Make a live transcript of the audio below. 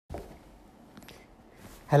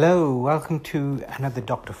Hello, welcome to another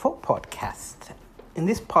Dr. Folk podcast. In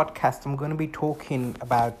this podcast, I'm going to be talking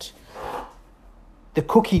about the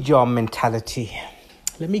cookie jar mentality.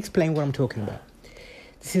 Let me explain what I'm talking about.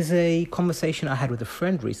 This is a conversation I had with a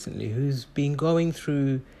friend recently who's been going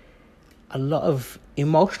through a lot of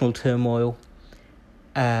emotional turmoil,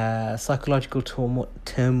 psychological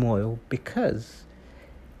turmoil, because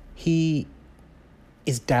he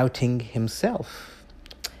is doubting himself.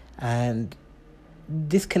 And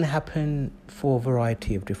this can happen for a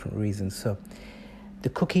variety of different reasons. So the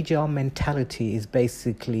cookie jar mentality is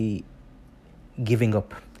basically giving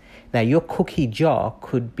up. Now, your cookie jar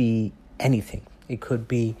could be anything. It could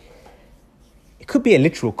be a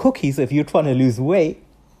literal cookie. So if you're trying to lose weight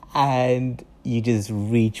and you just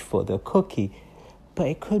reach for the cookie, but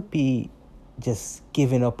it could be just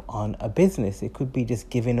giving up on a business. It could be just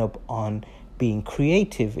giving up on being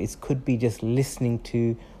creative. It could be just listening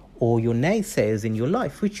to all your naysayers in your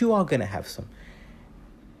life, which you are going to have some.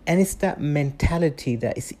 And it's that mentality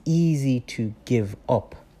that it's easy to give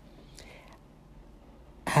up.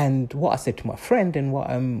 And what I said to my friend and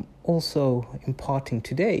what I'm also imparting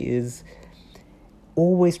today is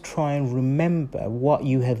always try and remember what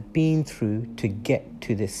you have been through to get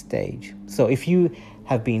to this stage. So if you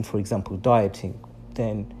have been, for example, dieting,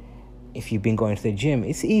 then if you've been going to the gym,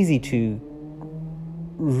 it's easy to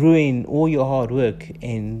ruin all your hard work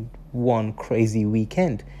in one crazy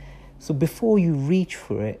weekend. So before you reach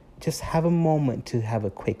for it, just have a moment to have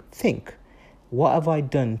a quick think. What have I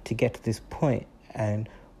done to get to this point, and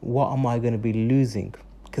what am I going to be losing?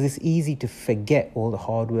 Because it's easy to forget all the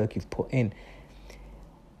hard work you've put in.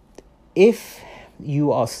 If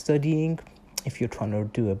you are studying, if you're trying to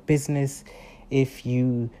do a business, if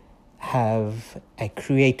you have a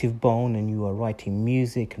creative bone and you are writing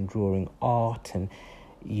music and drawing art, and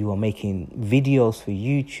you are making videos for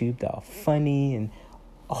YouTube that are funny, and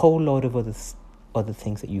a whole load of other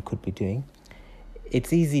things that you could be doing,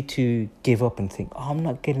 it's easy to give up and think, I'm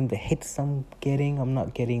not getting the hits I'm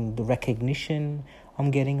not getting the recognition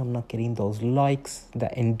I'm not getting those likes,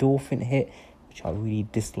 that endorphin hit, which I really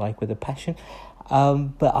dislike with a passion,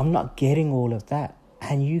 but I'm not getting all of that.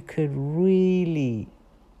 And you could really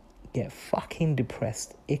get fucking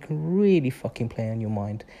depressed. It can really fucking play on your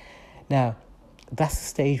mind. Now, that's the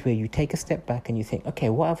stage where you take a step back and you think, okay,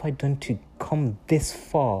 what have I done to come this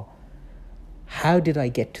far? How did I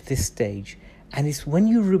get to this stage? And it's when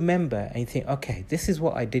you remember and you think, okay, this is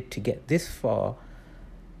what I did to get this far.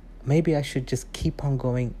 Maybe I should just keep on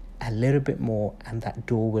going a little bit more and that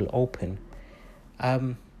door will open.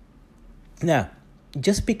 Now,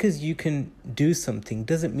 just because you can do something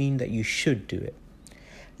doesn't mean that you should do it.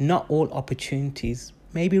 Not all opportunities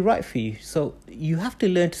may be right for you. So you have to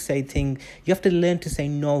learn to say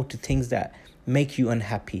no to things that make you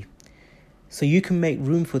unhappy, so you can make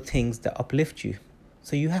room for things that uplift you.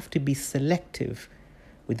 So you have to be selective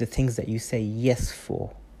with the things that you say yes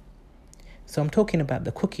for. So I'm talking about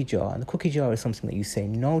the cookie jar, and the cookie jar is something that you say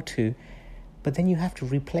no to, but then you have to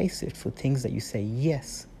replace it for things that you say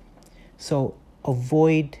yes. So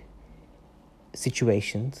avoid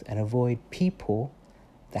situations and avoid people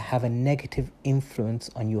that have a negative influence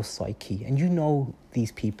on your psyche. And you know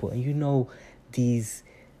these people, and you know these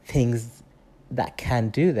things that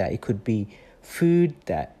can do that. It could be food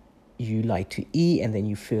that you like to eat and then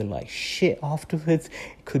you feel like shit afterwards.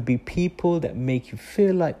 It could be people that make you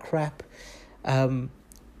feel like crap.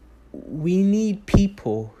 We need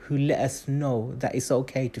people who let us know that it's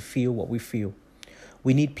okay to feel what we feel.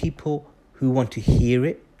 We need people who want to hear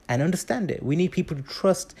it and understand it. We need people to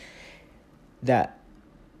trust that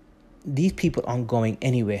these people aren't going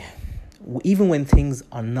anywhere. Even when things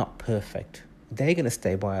are not perfect, they're going to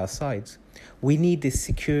stay by our sides. We need this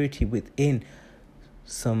security within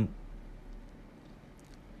some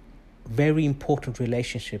very important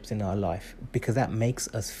relationships in our life, because that makes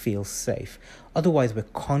us feel safe. Otherwise, we're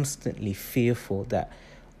constantly fearful that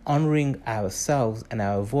honoring ourselves and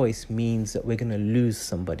our voice means that we're going to lose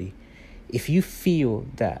somebody. If you feel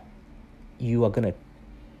that you are going to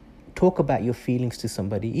talk about your feelings to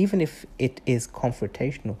somebody, even if it is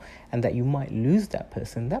confrontational, and that you might lose that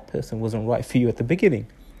person wasn't right for you at the beginning.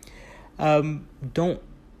 Don't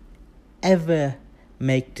ever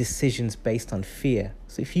make decisions based on fear.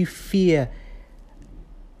 So if you fear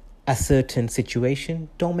a certain situation,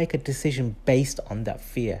 don't make a decision based on that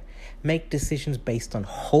fear. Make decisions based on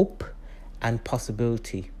hope and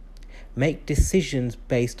possibility. Make decisions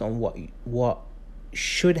based on what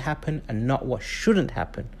should happen and not what shouldn't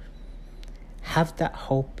happen. Have that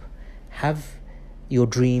hope. Have your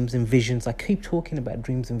dreams and visions. I keep talking about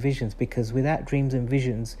dreams and visions because without dreams and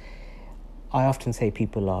visions, I often say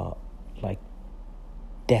people are like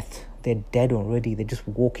death. They're dead already. They're just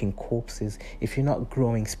walking corpses. If you're not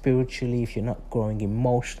growing spiritually, if you're not growing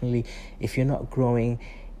emotionally, if you're not growing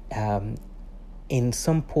in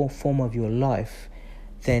some form of your life,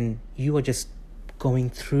 then you are just going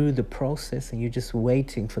through the process and you're just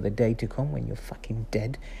waiting for the day to come when you're fucking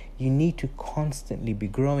dead. You need to constantly be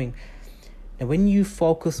growing. And when you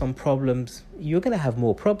focus on problems, you're going to have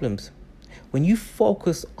more problems. When you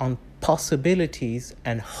focus on possibilities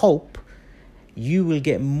and hope, you will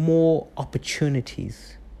get more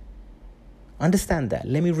opportunities. Understand that.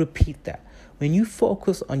 Let me repeat that. When you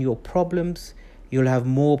focus on your problems, you'll have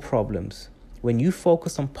more problems. When you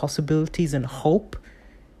focus on possibilities and hope,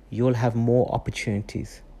 you'll have more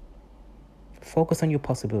opportunities. Focus on your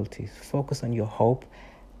possibilities. Focus on your hope,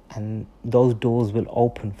 and those doors will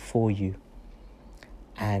open for you.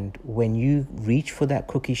 And when you reach for that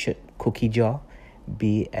cookie jar,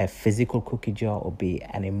 be a physical cookie jar or be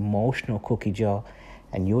an emotional cookie jar,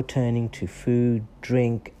 and you're turning to food,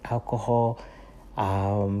 drink, alcohol,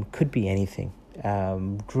 could be anything,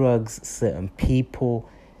 drugs, certain people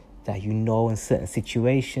that you know in certain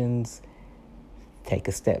situations, take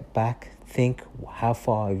a step back, think, how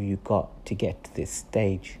far have you got to get to this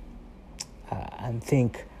stage? And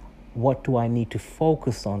think, what do I need to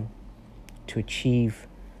focus on to achieve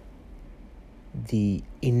the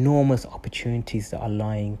enormous opportunities that are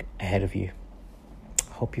lying ahead of you?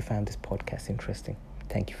 I hope you found this podcast interesting.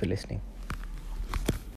 Thank you for listening.